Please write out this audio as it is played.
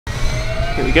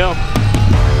Here we go.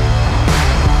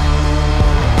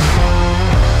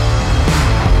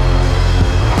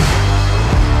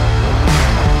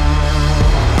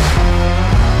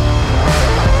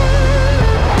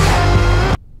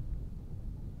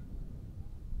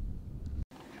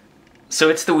 So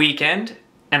it's the weekend,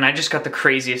 and I just got the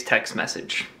craziest text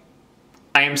message.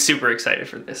 I am super excited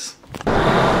for this. Got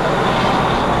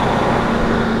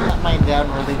mine down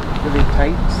really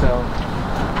tight, so.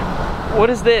 What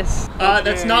is this?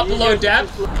 That's not below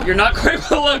depth. You're not quite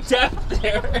below depth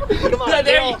there. Come on,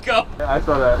 there you go. I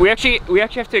saw that. We actually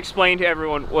have to explain to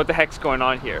everyone what the heck's going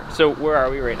on here. So where are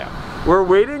we right now? We're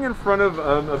waiting in front of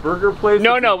a burger place.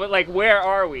 No, but like where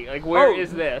are we? Like where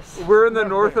is this? We're in the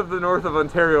north of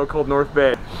Ontario called North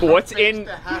Bay. What's in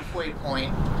the halfway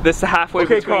point? This is the halfway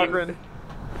between Cochrane.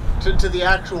 To the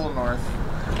actual north.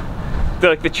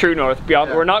 The true north.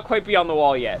 Beyond, yeah. We're not quite beyond the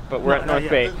wall yet, but we're at North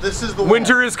Bay. This is the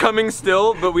winter is coming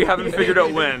still, but we haven't figured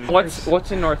out when.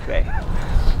 What's in North Bay?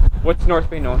 What's North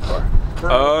Bay known for?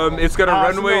 It's got a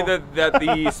runway that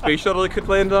the space shuttle could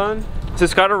land on. So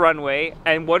it's got a runway,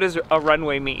 and what does a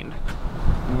runway mean?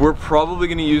 We're probably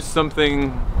going to use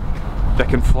something that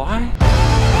can fly.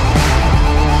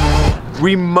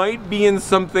 We might be in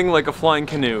something like a flying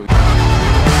canoe.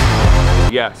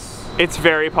 Yes. It's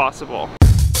very possible.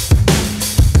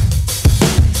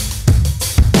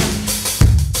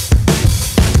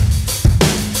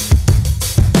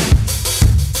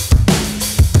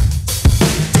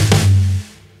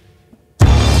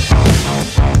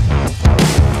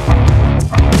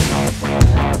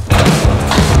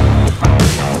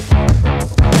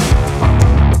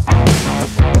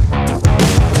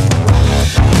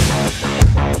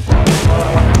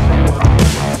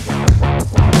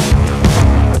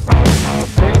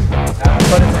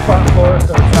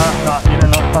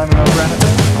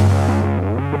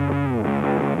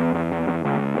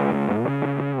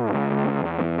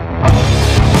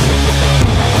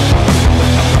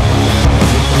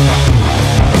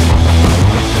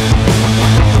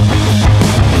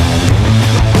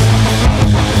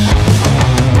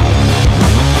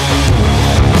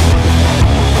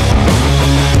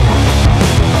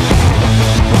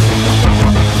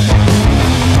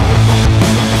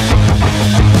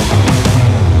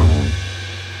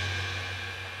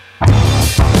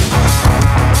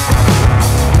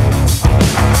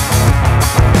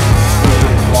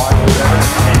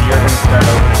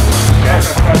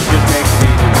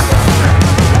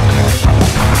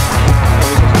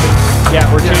 Yeah,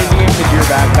 we're changing it because you're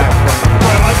back. Am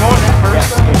I going in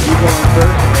first? Yeah, if you go in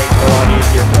first, it makes it a lot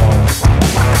easier for all of us.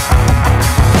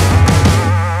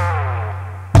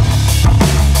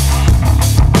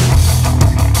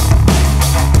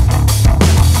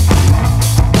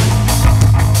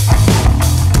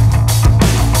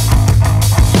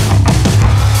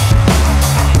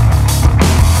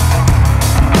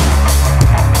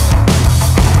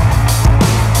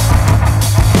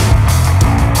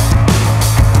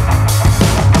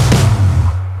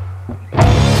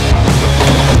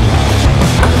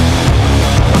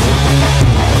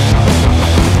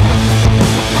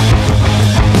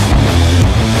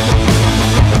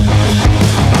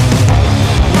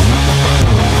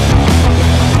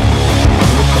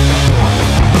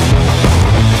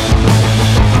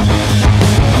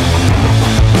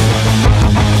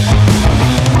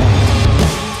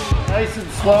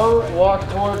 Slow, walk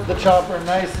towards the chopper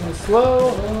nice and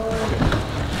slow.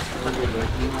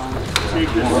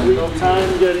 Take your sweet time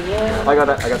getting in. I got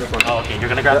this one. Oh, okay, you're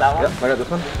gonna grab that one? Yep, I got this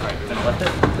one. Alright, you're gonna lift it?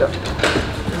 Yep.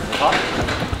 Up.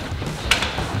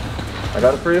 I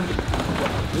got it for you.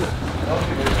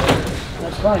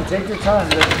 That's fine, take your time,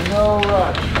 there's no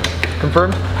rush.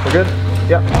 Confirmed? We're good?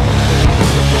 Yep.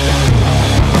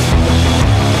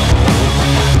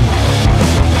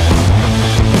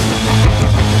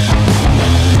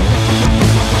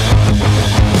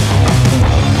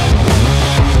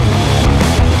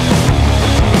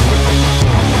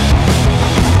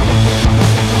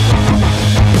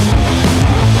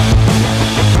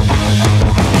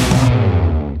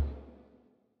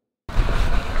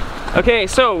 Okay,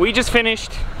 so we just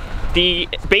finished the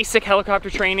basic helicopter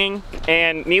training,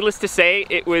 and needless to say,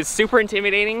 it was super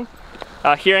intimidating,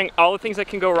 hearing all the things that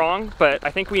can go wrong, but I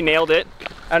think we nailed it.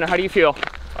 I don't know, how do you feel?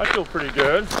 I feel pretty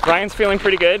good. Ryan's feeling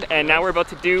pretty good, and now we're about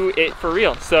to do it for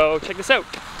real, so check this out.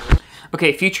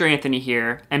 Okay, Future Anthony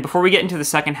here, and before we get into the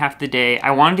second half of the day,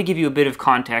 I wanted to give you a bit of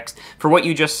context for what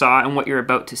you just saw and what you're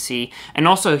about to see, and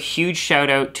also a huge shout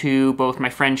out to both my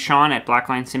friend Sean at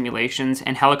Blackline Simulations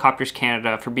and Helicopters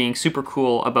Canada for being super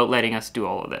cool about letting us do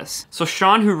all of this. So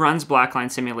Sean, who runs Blackline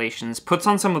Simulations, puts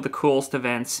on some of the coolest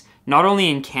events not only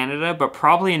in Canada, but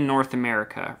probably in North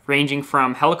America, ranging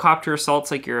from helicopter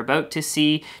assaults like you're about to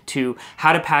see, to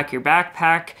how to pack your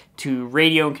backpack, to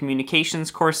radio and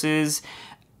communications courses.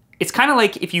 It's kind of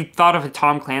like if you thought of a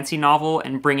Tom Clancy novel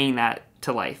and bringing that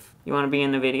to life. You want to be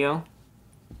in the video?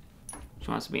 She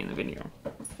wants to be in the video.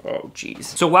 Oh, geez.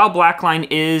 So while Blackline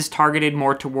is targeted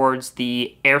more towards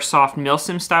the airsoft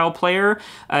Milsim style player,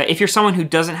 if you're someone who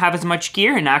doesn't have as much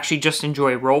gear and actually just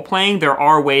enjoy role-playing, there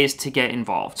are ways to get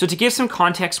involved. So to give some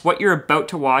context, what you're about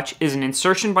to watch is an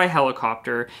insertion by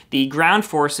helicopter. The ground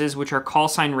forces, which are call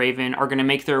sign Raven, are going to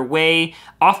make their way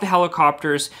off the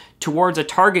helicopters towards a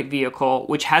target vehicle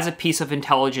which has a piece of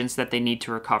intelligence that they need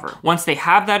to recover. Once they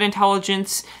have that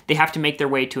intelligence, they have to make their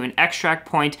way to an extract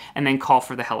point and then call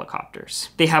for the helicopters.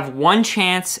 They have one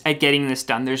chance at getting this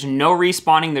done. There's no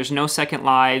respawning, there's no second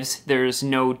lives, there's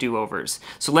no do-overs.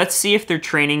 So let's see if their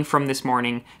training from this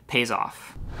morning pays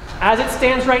off. As it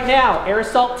stands right now, Air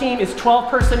Assault Team is 12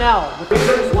 personnel.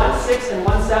 Recruits 1-6 and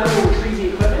 1-7 will retrieve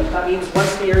the equipment. That means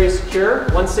once the area is secure,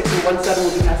 1-6 and 1-7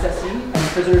 will be SSE and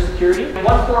prisoner security. And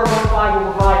 1-4 and 1-5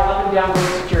 will provide up and down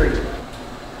road security.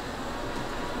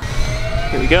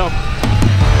 Here we go.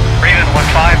 Raven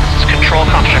 1-5, this is control,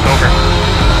 comp check over.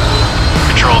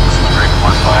 Control, this is Raven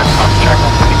 1-5, comp check.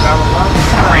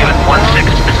 Raven 1-6,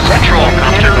 this is control,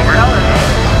 comp check over.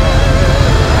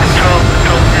 Control,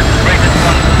 this is Raven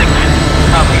 1-6,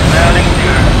 copy, louding.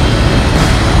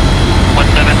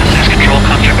 1-7, this is control,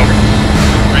 comp check over.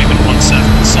 Raven 1-7,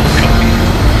 solid copy.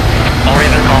 All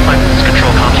Raven call sign, this is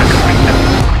control, comp check over.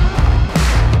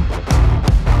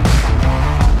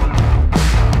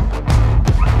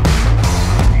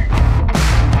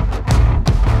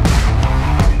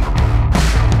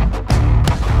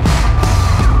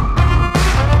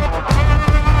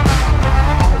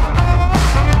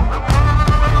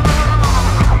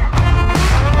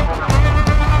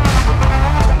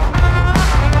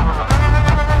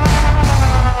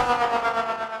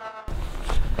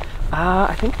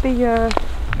 I think they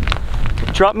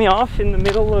dropped me off in the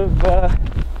middle of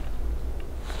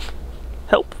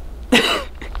help.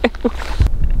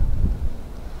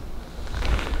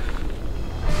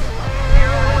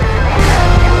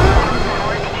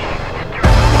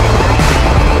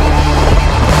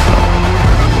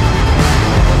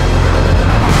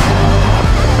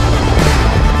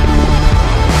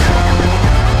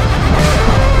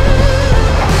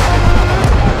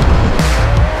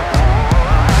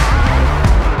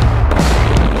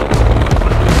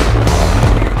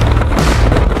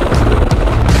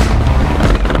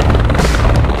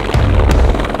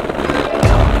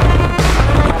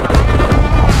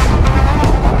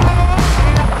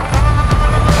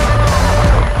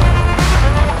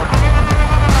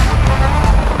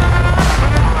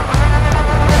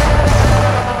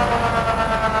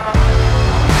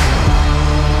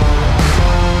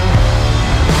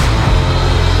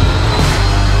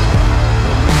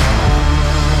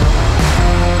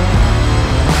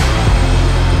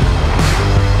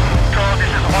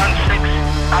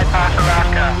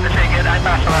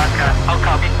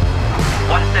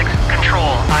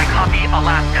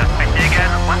 Alaska. I say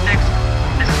again,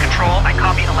 1-6, this is control, I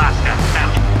copy Alaska.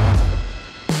 Out.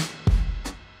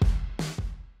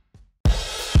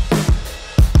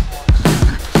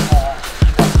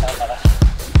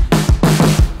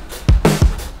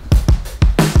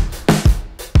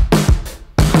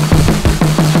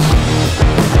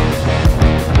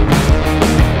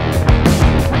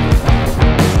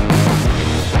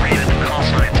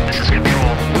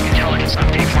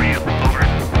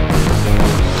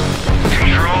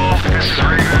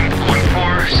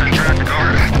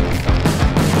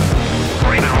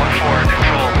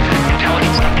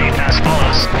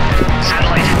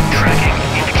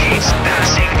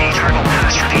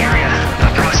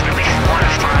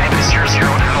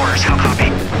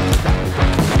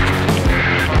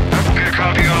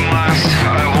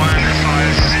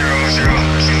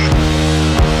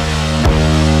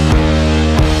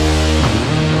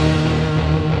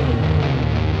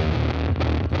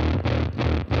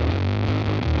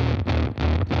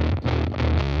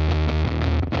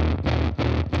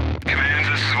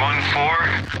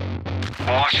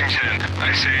 Washington.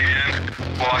 I say again,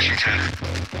 Washington.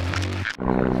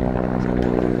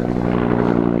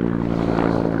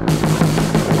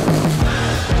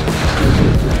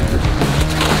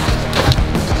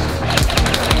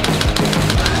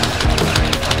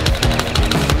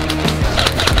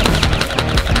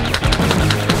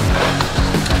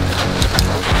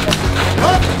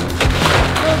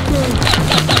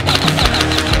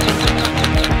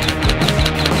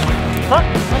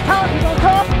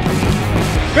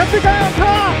 Get the guy on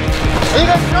top! Are you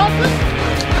guys dropping?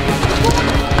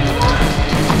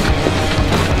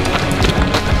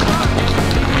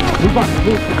 Move back,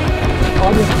 move.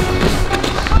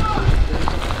 Audience.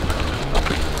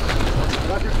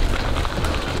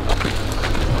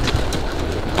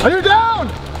 Are you down?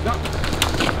 No.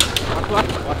 Watch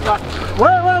left.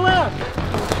 Where?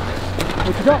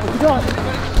 What you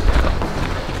got?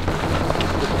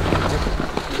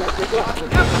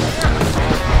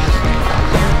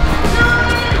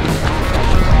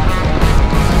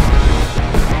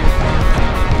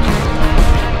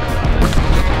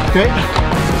 Okay.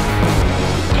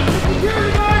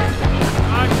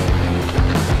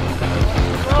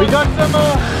 We got some,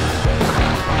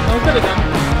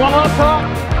 one on top.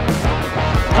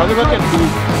 How's it looking?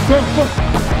 Good.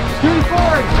 Shooting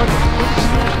forward.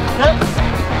 Okay.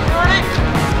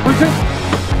 Retreat.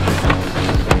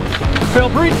 Fail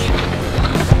breach.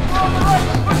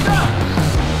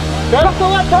 Get up the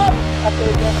laptop. 1-6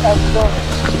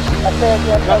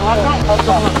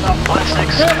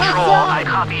 control, I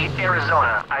copy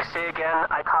Arizona. I say again,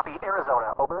 I copy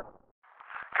Arizona. Over.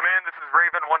 Command, this is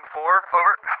Raven 1-4.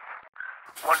 Over.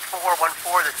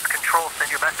 1-4, this is control.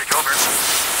 Send your message. Over.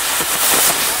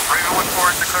 Raven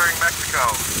 1-4 is declaring Mexico.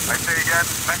 I say again,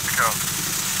 Mexico.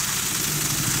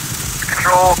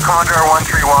 Control, Condor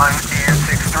 131,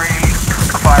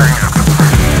 EN63, firing now.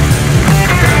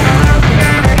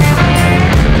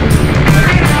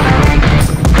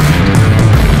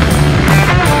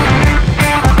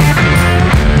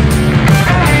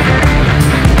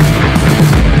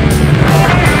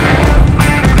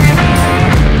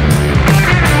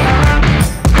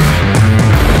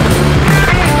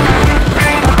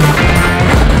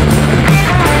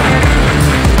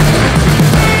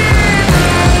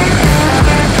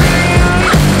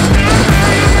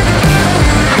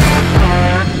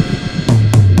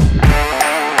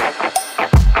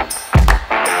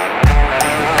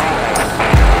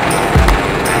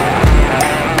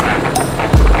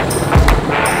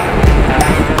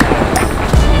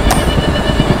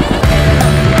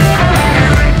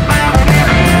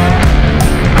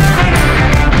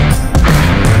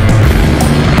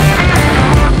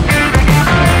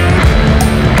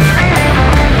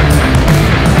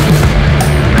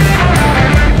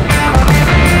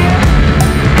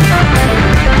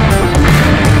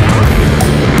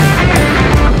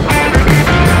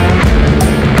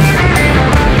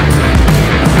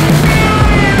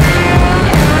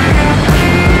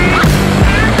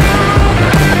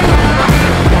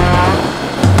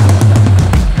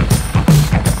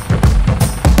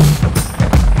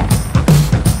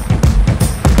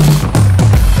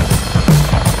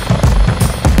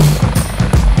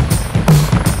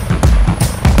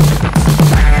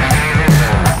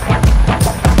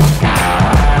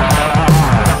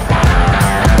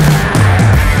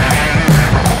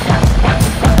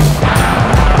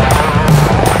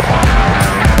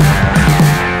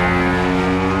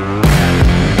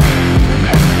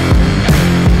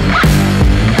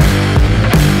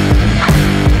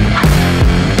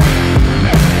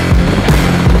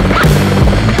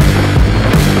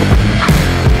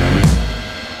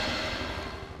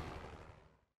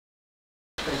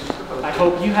 I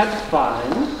hope you had fun.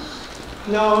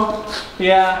 No.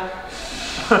 Yeah.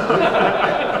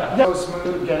 So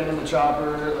smooth getting in the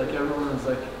chopper, like everyone was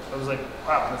like, I was like,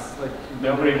 wow, this is like...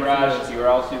 Nobody rushed, you were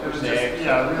all super safe.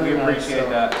 Yeah, really we nice, appreciate so.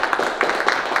 that.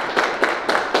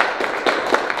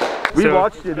 We So-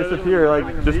 watched you disappear,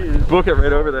 like, just book it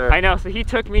right over there. I know, so he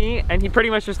took me and he pretty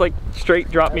much just like straight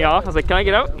dropped me off. I was like, can I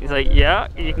get out? He's like, yeah,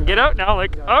 you can get out now. I'm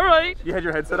like, all right. You had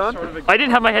your headset on? I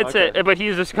didn't have my headset, Okay. but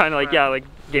he's just kind of like, yeah, like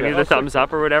gave me the thumbs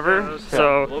up or whatever.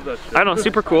 So I don't know,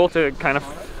 super cool to kind of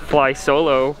fly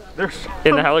solo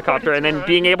in the helicopter and then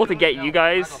being able to get you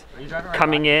guys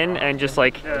coming in and just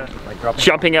like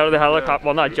jumping out of the helicopter.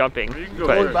 Well, not jumping,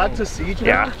 but back to siege.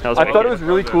 yeah, that was I wicked. thought it was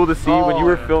really cool to see when you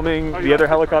were filming the other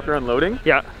helicopter unloading.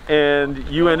 Yeah. And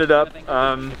you ended up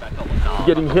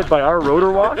getting hit by our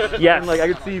rotor wash. Yes. And like I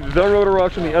could see the rotor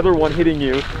wash and the other one hitting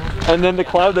you, and then the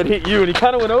cloud that hit you, and he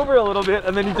kind of went over a little bit,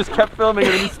 and then he just kept filming,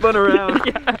 and then he spun around.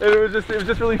 Yeah. And it was just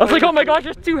really. I was like, funny. oh my gosh,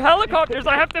 there's 2 helicopters.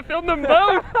 I have to film them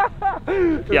both.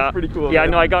 Yeah, pretty cool. Yeah,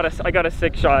 man. no, I got a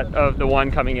sick shot of the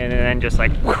one coming in and then just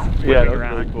like Yeah, whipping that was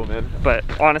around. really cool, man. But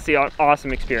honestly,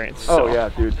 awesome experience. Oh So yeah,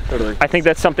 dude, totally. I think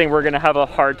that's something we're gonna have a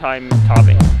hard time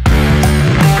topping.